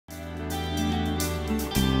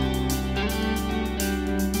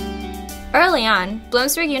Early on,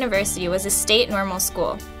 Bloomsburg University was a state normal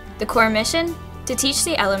school. The core mission? To teach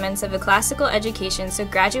the elements of a classical education so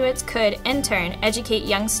graduates could, in turn, educate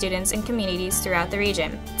young students and communities throughout the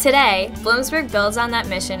region. Today, Bloomsburg builds on that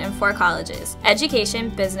mission in 4 colleges: education,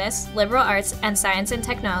 business, liberal arts, and science and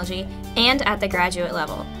technology, and at the graduate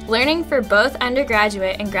level. Learning for both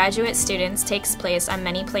undergraduate and graduate students takes place on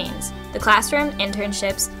many planes: the classroom,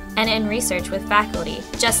 internships, and in research with faculty,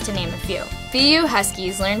 just to name a few. BU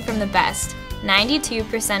Huskies learn from the best.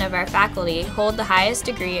 92% of our faculty hold the highest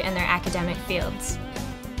degree in their academic fields.